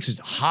 Twin Peaks is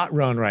a hot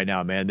run right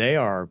now, man. They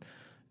are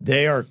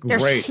They're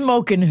great.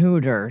 smoking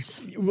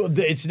Hooters. Well,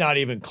 it's not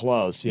even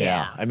close.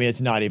 Yeah. I mean,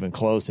 it's not even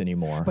close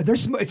anymore. But it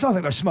sounds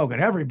like they're smoking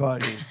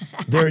everybody.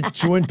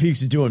 Twin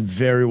Peaks is doing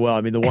very well.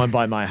 I mean, the one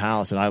by my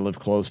house, and I live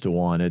close to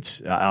one.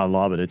 I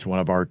love it. It's one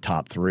of our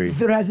top 3.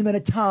 There hasn't been a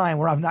time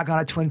where I've not gone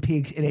to Twin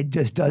Peaks and it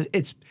just does.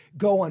 It's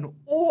going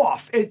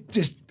off. It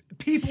just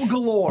people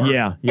galore.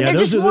 Yeah.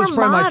 Those are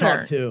probably my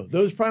top 2.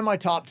 Those are probably my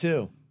top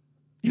 2.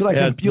 You like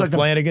them? You like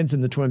Flanagans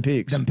and the Twin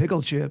Peaks. Them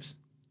pickle chips.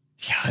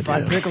 Yeah, I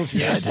fried do. pickle chips.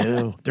 Yeah, I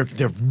do.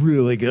 They're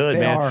really good,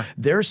 They man. are.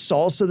 Their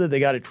salsa that they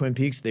got at Twin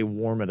Peaks, they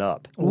warm it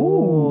up.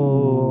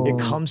 Ooh. It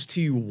comes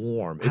to you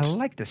warm. I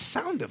like the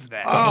sound of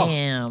that.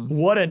 Damn.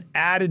 What an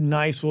added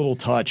nice little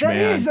touch, That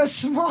man. is a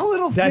small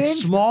little thing. That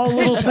small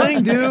little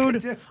thing,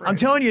 dude. difference. I'm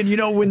telling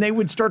you, when they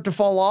would start to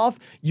fall off,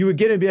 you would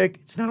get it and be like,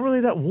 it's not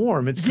really that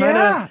warm. It's kind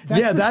of,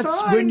 that's the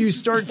sign. when you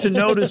start to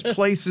notice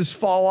places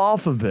fall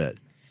off a bit.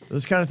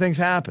 Those kind of things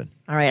happen.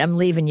 All right, I'm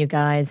leaving you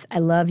guys. I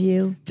love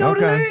you. Don't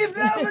Okay. leave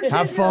now, Virginia.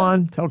 Have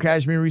fun. Tell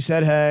Kashmir we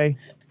said hey.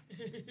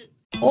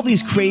 All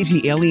these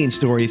crazy alien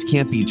stories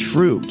can't be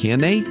true, can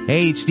they?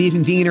 Hey, it's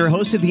Stephen Diener,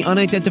 host of the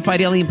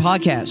Unidentified Alien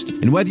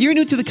Podcast. And whether you're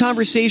new to the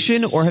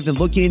conversation or have been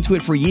looking into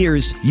it for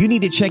years, you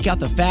need to check out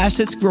the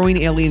fastest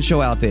growing alien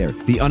show out there,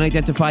 the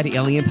Unidentified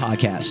Alien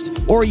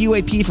Podcast, or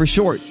UAP for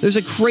short. There's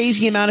a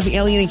crazy amount of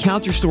alien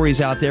encounter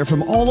stories out there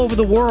from all over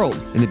the world.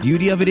 And the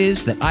beauty of it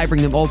is that I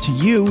bring them all to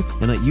you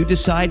and let you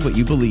decide what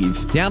you believe.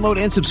 Download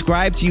and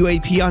subscribe to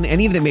UAP on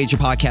any of the major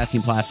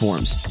podcasting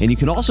platforms. And you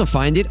can also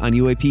find it on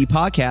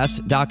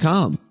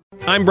UAPpodcast.com.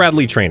 I'm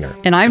Bradley Trainer.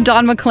 And I'm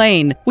Don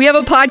McClain. We have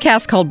a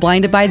podcast called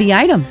Blinded by the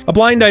Item. A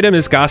blind item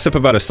is gossip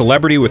about a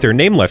celebrity with their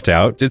name left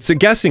out. It's a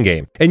guessing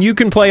game, and you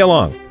can play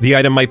along. The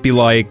item might be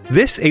like,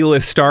 this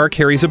A-list star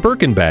carries a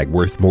Birkin bag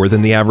worth more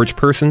than the average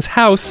person's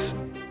house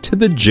to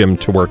the gym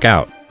to work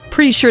out.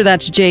 Pretty sure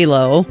that's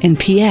J-Lo. And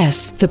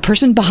P.S. the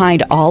person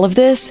behind all of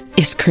this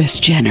is Kris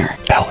Jenner,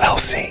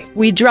 LLC.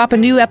 We drop a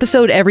new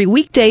episode every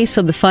weekday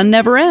so the fun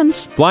never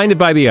ends. Blinded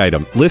by the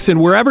Item. Listen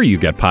wherever you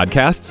get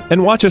podcasts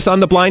and watch us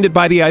on the Blinded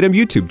by the Item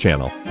YouTube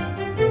channel.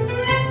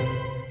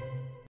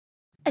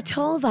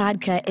 Atoll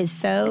vodka is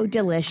so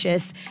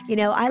delicious.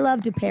 I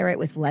love to pair it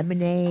with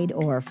lemonade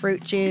or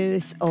fruit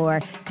juice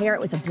or pair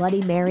it with a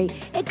Bloody Mary.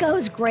 It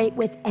goes great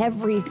with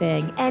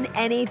everything and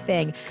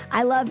anything.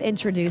 I love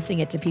introducing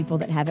it to people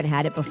that haven't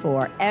had it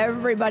before.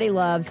 Everybody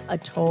loves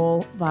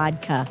Atoll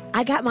vodka.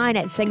 I got mine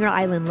at Singer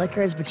Island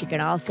Liquors, but you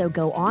can also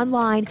go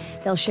online.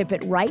 They'll ship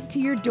it right to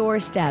your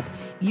doorstep.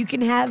 You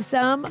can have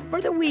some for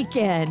the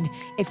weekend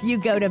if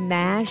you go to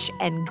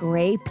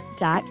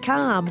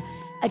mashandgrape.com.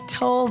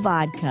 Atoll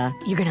vodka.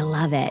 You're going to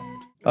love it.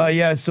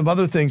 Some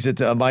other things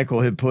that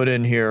Michael had put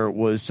in here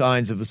was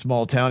signs of a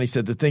small town. He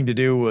said the thing to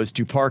do was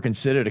to park and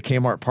sit at a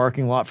Kmart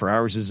parking lot for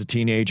hours as a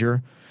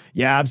teenager.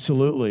 Yeah,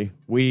 absolutely.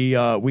 We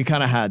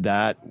kind of had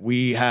that.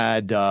 We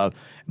had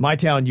my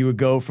town. You would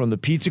go from the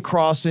pizza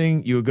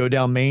crossing. You would go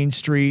down Main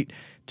Street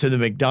to the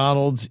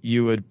McDonald's.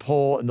 You would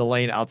pull in the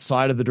lane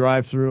outside of the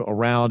drive-thru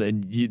around,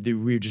 and we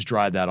would just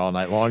drive that all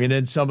night long. And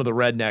then some of the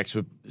rednecks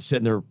would sit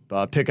in their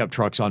pickup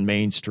trucks on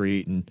Main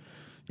Street and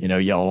yell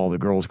at all the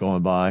girls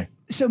going by.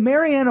 So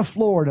Marianna,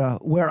 Florida,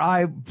 where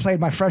I played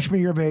my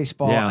freshman year of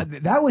baseball,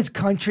 that was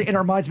country. It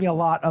reminds me a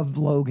lot of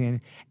Logan.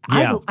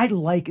 Yeah. I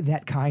like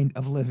that kind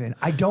of living.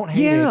 I don't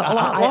hate it.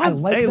 I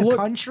like the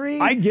country.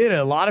 I get it.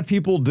 A lot of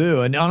people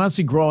do. And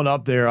honestly, growing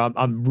up there,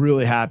 I'm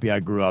really happy I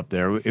grew up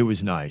there. It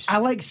was nice. I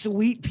like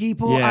sweet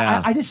people.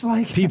 Yeah. I just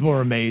like people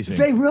are amazing.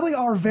 They really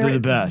are They're the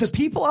best. The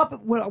people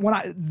up when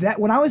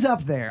I was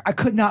up there, I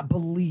could not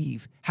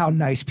believe how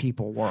nice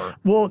people were.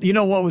 Well, you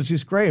know what was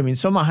just great? I mean,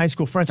 some of my high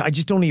school friends, I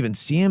just don't even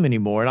see them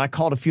anymore. And I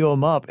called a few of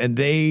them up, and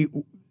they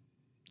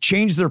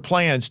changed their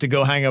plans to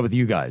go hang out with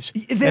you guys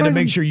and to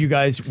make sure you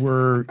guys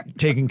were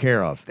taken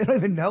care of. They don't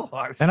even know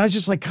us. And I was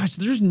just like, gosh,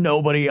 there's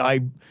nobody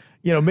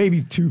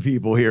maybe 2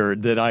 people here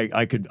that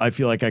I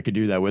feel like I could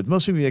do that with.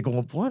 Most people are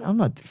going, what? I'm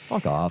not,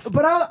 fuck off.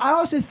 But I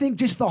also think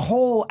just the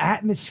whole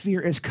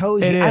atmosphere is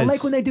cozy. It is. I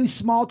like when they do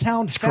small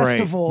town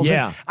festivals. Great.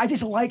 Yeah. I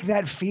just like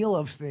that feel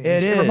of things.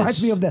 It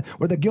reminds me of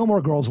where the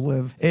Gilmore Girls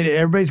live.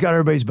 Everybody's got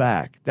everybody's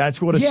back.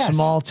 That's what a Yes.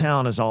 small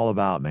town is all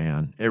about,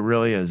 man. It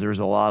really is. There's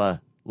a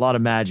lot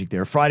of magic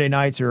there. Friday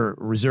nights are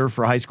reserved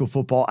for high school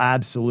football.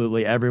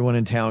 Absolutely. Everyone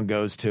in town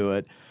goes to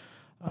it.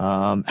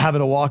 Having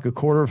to walk a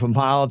quarter of a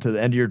mile to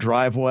the end of your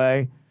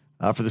driveway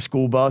for the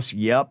school bus.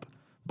 Yep.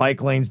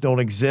 Bike lanes don't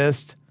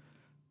exist.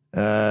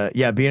 Being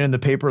in the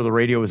paper or the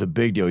radio was a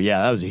big deal.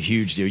 Yeah, that was a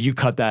huge deal. You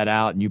cut that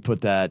out and you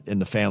put that in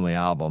the family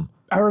album.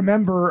 I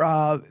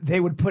remember they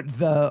would put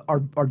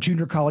our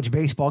junior college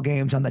baseball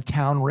games on the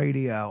town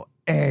radio.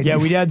 And yeah,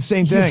 we had the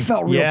same thing. It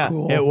felt real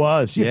cool. It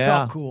was. It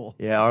felt cool.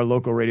 Yeah, our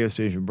local radio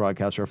station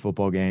broadcasts our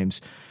football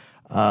games.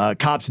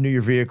 Cops knew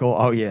your vehicle.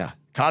 Oh, yeah.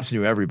 Cops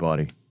knew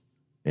everybody.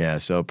 Yeah,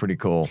 so pretty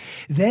cool.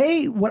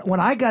 When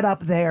I got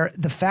up there,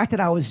 the fact that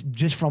I was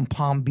just from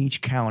Palm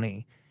Beach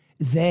County,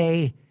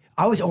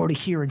 I was already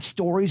hearing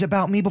stories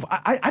about me before.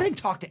 I didn't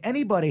talk to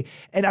anybody.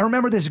 And I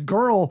remember this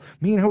girl,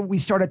 me and her, we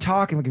started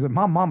talking. We go,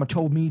 my mama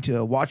told me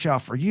to watch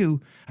out for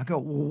you. I go,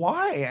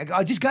 why?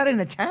 I just got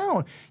into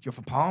town. You're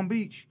from Palm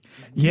Beach.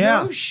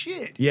 Yeah. No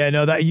shit. Yeah,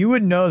 no, that you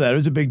wouldn't know that. It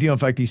was a big deal. In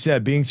fact, he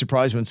said being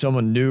surprised when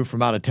someone new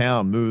from out of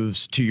town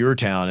moves to your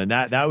town. And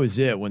that was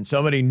it. When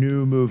somebody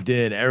new moved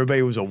in,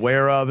 everybody was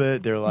aware of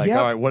it. They're like,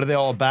 all right, what are they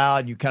all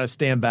about? You kind of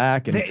stand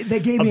back and they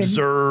gave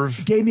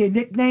observe. Gave me a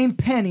nickname,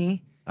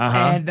 Penny.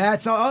 And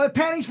that's all.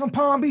 Penny's from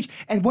Palm Beach.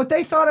 And what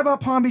they thought about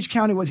Palm Beach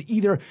County was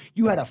either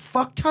you had a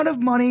fuck ton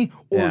of money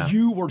or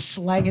you were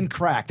slanging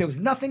crack. There was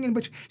nothing in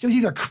between. So it was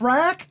either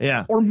crack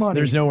or money.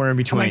 There's nowhere in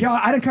between. I'm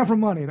like, I didn't come from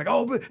money. Like,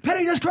 oh, but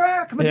Penny does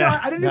crack. I'm like,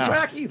 I didn't do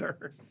crack either.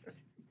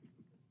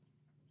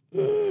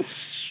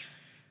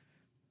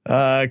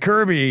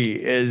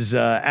 Kirby is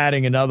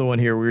adding another one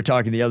here. We were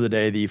talking the other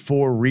day, the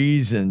 4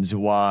 reasons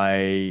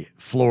why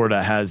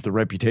Florida has the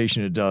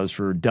reputation it does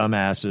for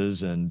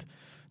dumbasses and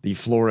the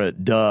Florida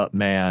duh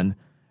man.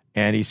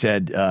 And he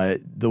said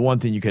the one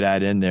thing you could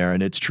add in there,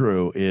 and it's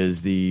true,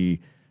 is the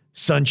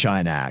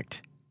Sunshine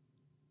Act.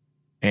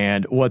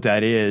 And what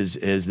that is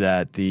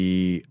that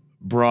the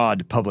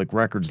broad public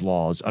records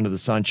laws under the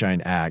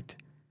Sunshine Act,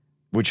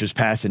 which was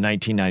passed in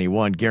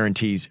 1991,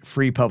 guarantees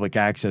free public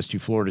access to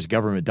Florida's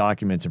government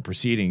documents and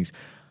proceedings.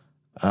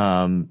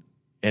 And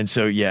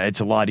so, it's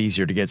a lot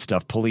easier to get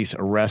stuff. Police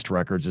arrest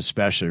records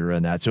especially are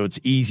in that. So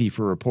it's easy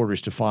for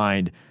reporters to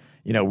find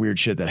weird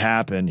shit that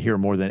happened here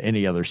more than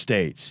any other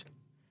states.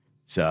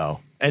 So,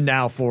 and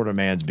now Florida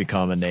Man's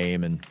become a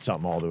name and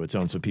something all to its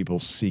own, so people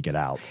seek it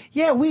out.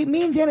 Yeah,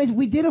 me and Dennis,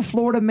 we did a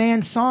Florida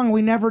Man song.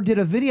 We never did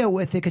a video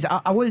with it because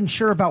I wasn't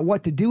sure about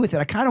what to do with it.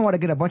 I kind of want to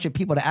get a bunch of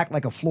people to act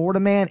like a Florida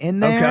Man in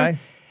there. Okay.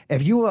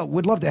 If you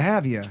would love to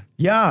have you.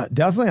 Yeah,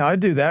 definitely. I'd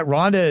do that.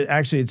 Rhonda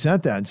actually had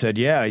sent that and said,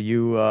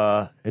 you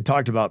had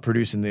talked about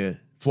producing the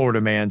Florida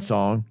Man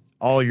song.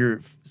 All your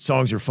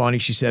songs are funny.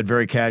 She said,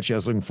 very catchy. I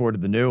was looking forward to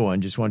the new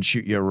one. Just wanted to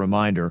shoot you a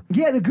reminder.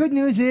 Yeah, the good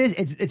news is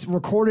it's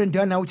recorded and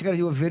done. Now we just got to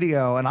do a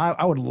video, and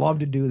I would love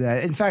to do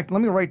that. In fact,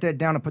 let me write that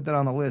down and put that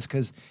on the list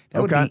because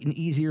that would be an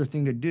easier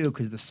thing to do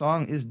because the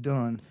song is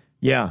done.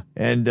 Yeah,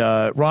 and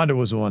Rhonda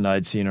was the one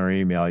I'd seen her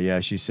email. Yeah,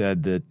 she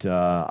said that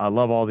I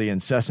love all the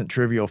incessant,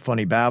 trivial,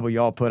 funny babble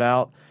y'all put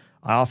out.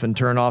 I often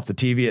turn off the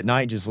TV at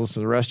night and just listen to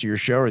the rest of your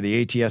show or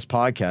the ATS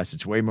podcast.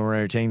 It's way more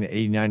entertaining than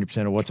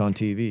 80-90% of what's on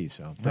TV.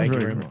 So thank you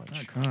very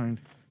much. Kind.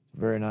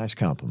 Very nice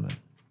compliment.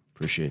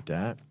 Appreciate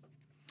that.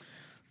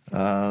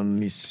 Let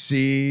me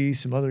see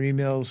some other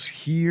emails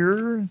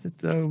here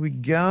that we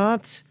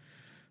got.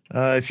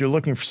 If you're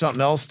looking for something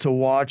else to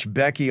watch,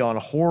 Becky on a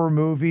horror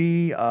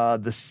movie,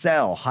 The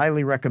Cell,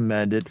 highly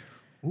recommended.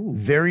 Ooh.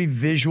 Very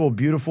visual,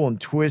 beautiful, and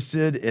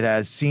twisted. It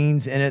has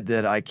scenes in it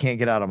that I can't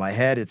get out of my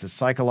head. It's a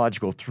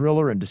psychological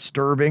thriller and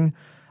disturbing.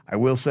 I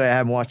will say I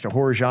haven't watched a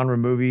horror genre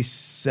movie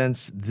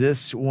since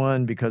this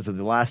one because of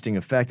the lasting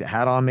effect it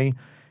had on me.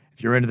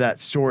 If you're into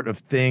that sort of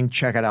thing,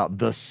 check it out.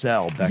 The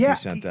Cell. Becky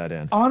sent that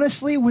in.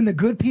 Honestly, when the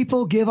good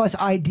people give us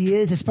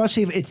ideas,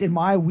 especially if it's in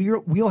my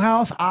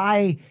wheelhouse,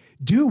 I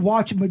do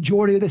watch a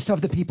majority of the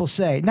stuff that people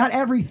say. Not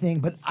everything,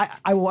 but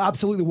I will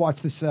absolutely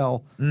watch The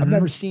Cell. I've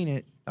never seen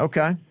it.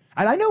 Okay.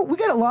 And I know we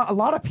got a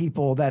lot of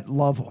people that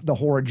love the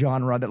horror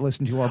genre that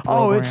listen to our program.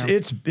 Oh,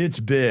 it's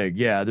big.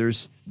 Yeah,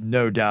 there's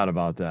no doubt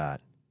about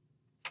that.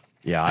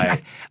 Yeah,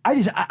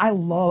 I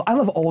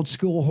love old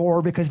school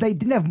horror because they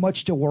didn't have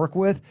much to work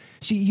with.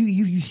 So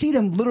you see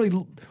them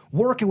literally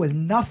working with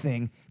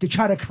nothing to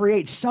try to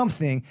create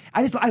something.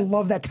 I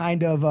love that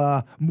kind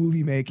of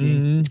movie making.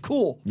 Mm-hmm. It's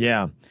cool.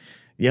 Yeah.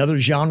 The other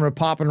genre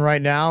popping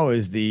right now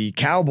is the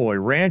cowboy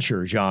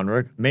rancher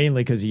genre,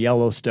 mainly because of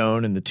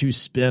Yellowstone and the 2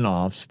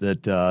 spinoffs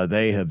that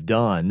they have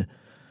done.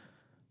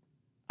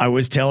 I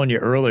was telling you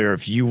earlier,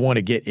 if you want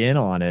to get in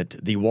on it,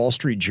 the Wall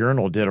Street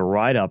Journal did a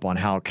write-up on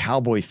how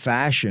cowboy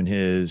fashion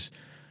has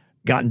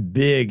gotten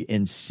big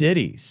in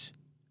cities.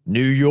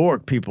 New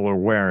York, people are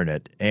wearing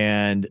it.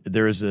 And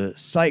there's a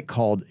site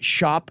called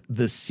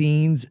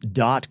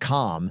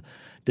shopthescenes.com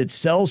that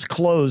sells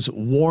clothes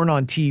worn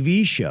on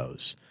TV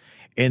shows.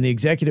 And the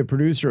executive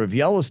producer of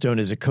Yellowstone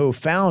is a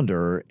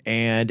co-founder,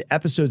 and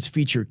episodes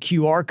feature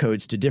QR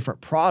codes to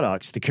different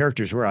products the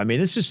characters wear. I mean,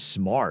 it's just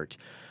smart.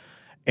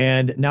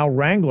 And now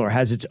Wrangler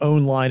has its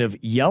own line of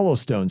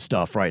Yellowstone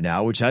stuff right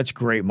now, which that's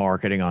great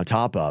marketing on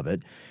top of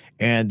it.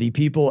 And the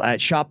people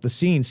at Shop the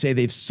Scene say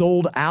they've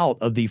sold out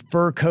of the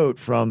fur coat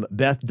from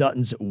Beth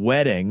Dutton's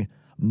wedding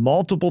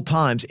multiple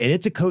times, and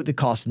it's a coat that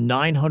costs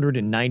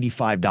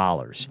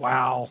 $995.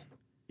 Wow.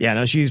 Yeah,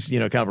 no, she's,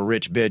 kind of a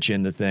rich bitch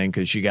in the thing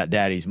because she got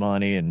daddy's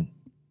money and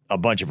a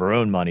bunch of her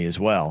own money as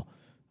well.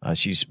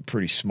 She's a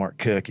pretty smart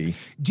cookie.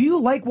 Do you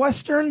like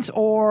Westerns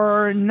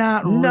or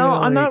not really? No,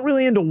 I'm not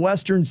really into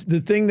Westerns. The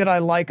thing that I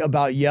like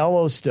about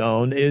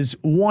Yellowstone is,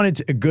 one,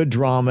 it's a good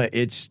drama.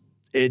 It's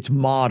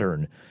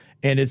modern,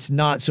 and it's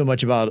not so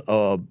much about,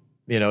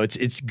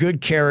 it's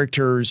good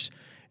characters,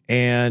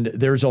 and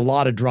there's a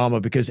lot of drama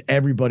because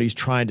everybody's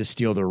trying to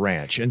steal the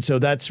ranch. And so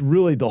that's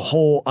really the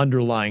whole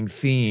underlying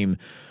theme.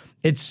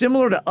 It's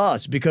similar to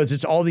us because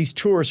it's all these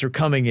tourists are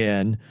coming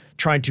in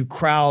trying to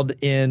crowd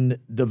in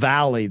the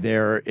valley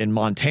there in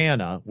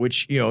Montana,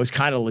 which, is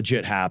kind of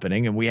legit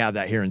happening. And we have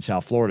that here in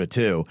South Florida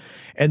too.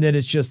 And then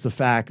it's just the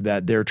fact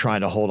that they're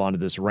trying to hold on to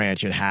this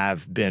ranch and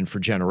have been for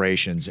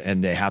generations,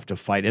 and they have to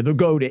fight. And they'll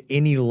go to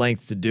any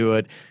length to do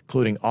it,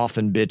 including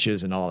often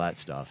bitches and all that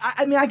stuff.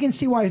 I mean, I can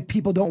see why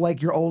people don't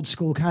like your old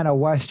school kind of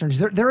Westerns.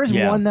 There is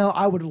one, though,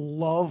 I would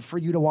love for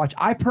you to watch.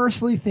 I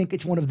personally think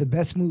it's one of the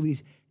best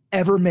movies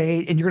ever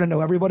made, and you're going to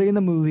know everybody in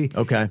the movie,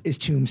 is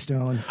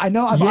Tombstone. I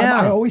know,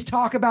 I always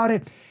talk about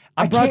it.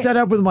 I brought that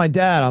up with my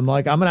dad. I'm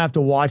like, I'm going to have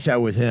to watch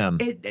that with him.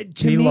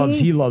 He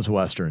loves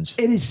Westerns.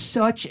 It is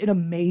such an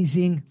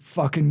amazing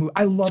fucking movie.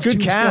 I love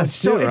Tombstone. It's good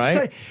Tombstone. cast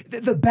too,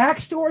 right? The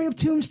backstory of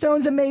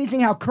Tombstone's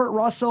amazing, how Kurt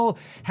Russell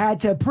had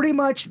to pretty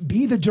much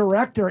be the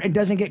director and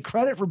doesn't get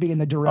credit for being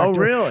the director. Oh,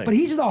 really? But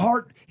he's the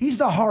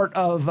heart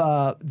of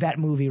that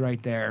movie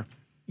right there.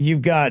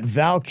 You've got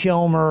Val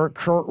Kilmer,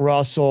 Kurt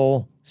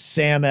Russell,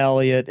 Sam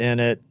Elliott in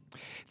it.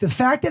 The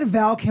fact that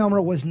Val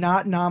Kilmer was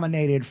not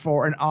nominated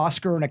for an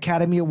Oscar or an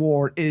Academy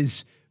Award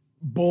is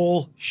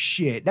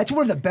bullshit. That's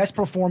one of the best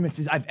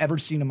performances I've ever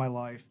seen in my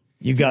life.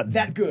 You got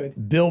that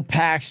good. Bill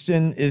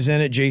Paxton is in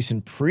it.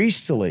 Jason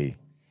Priestley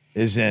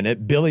is in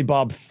it. Billy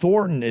Bob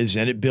Thornton is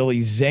in it.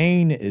 Billy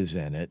Zane is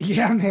in it.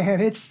 Yeah,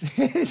 man,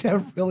 it's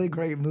a really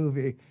great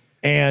movie.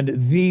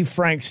 And the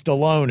Frank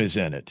Stallone is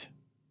in it.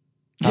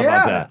 How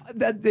about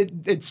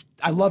that?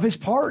 I love his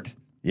part.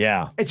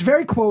 Yeah. It's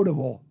very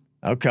quotable.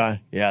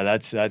 Okay. Yeah,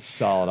 that's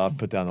solid. I'll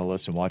put that on the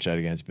list and watch that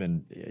again. It's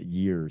been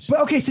years.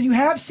 But okay, so you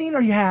have seen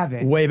or you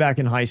haven't? Way back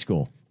in high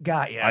school.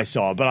 Got ya. I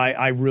saw it, but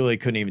I really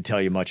couldn't even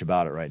tell you much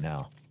about it right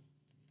now.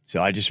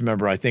 So I just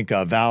remember, I think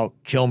Val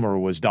Kilmer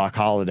was Doc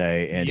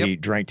Holliday, and he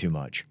drank too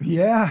much.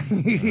 Yeah,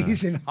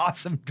 he's an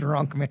awesome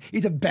drunk, man.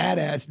 He's a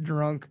badass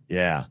drunk.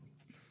 Yeah.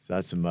 So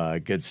that's some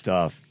good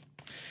stuff.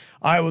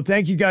 All right, well,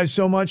 thank you guys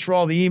so much for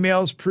all the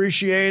emails.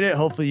 Appreciate it.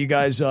 Hopefully you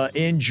guys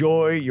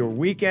enjoy your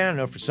weekend.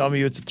 I know for some of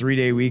you it's a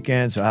 3-day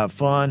weekend, so have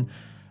fun.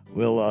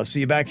 We'll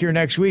see you back here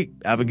next week.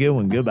 Have a good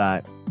one.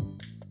 Goodbye.